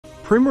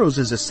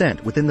Primrose's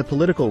ascent within the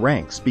political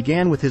ranks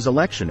began with his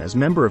election as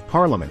Member of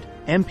Parliament,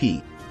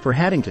 MP, for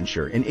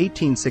Haddingtonshire in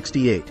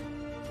 1868.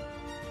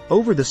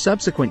 Over the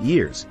subsequent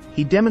years,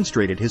 he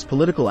demonstrated his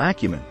political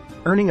acumen,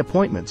 earning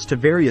appointments to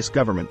various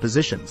government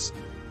positions.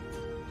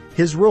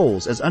 His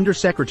roles as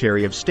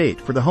Under-Secretary of State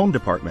for the Home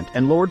Department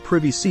and Lord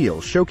Privy Seal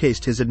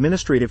showcased his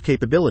administrative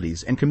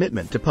capabilities and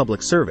commitment to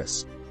public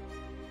service.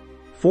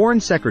 Foreign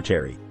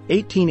Secretary,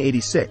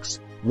 1886.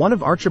 One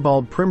of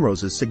Archibald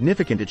Primrose's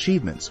significant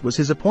achievements was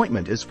his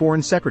appointment as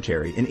Foreign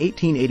Secretary in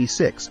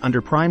 1886 under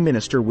Prime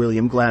Minister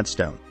William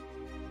Gladstone.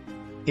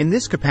 In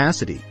this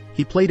capacity,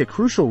 he played a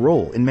crucial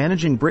role in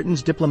managing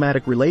Britain's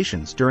diplomatic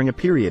relations during a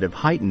period of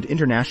heightened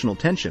international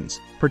tensions,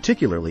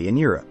 particularly in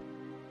Europe.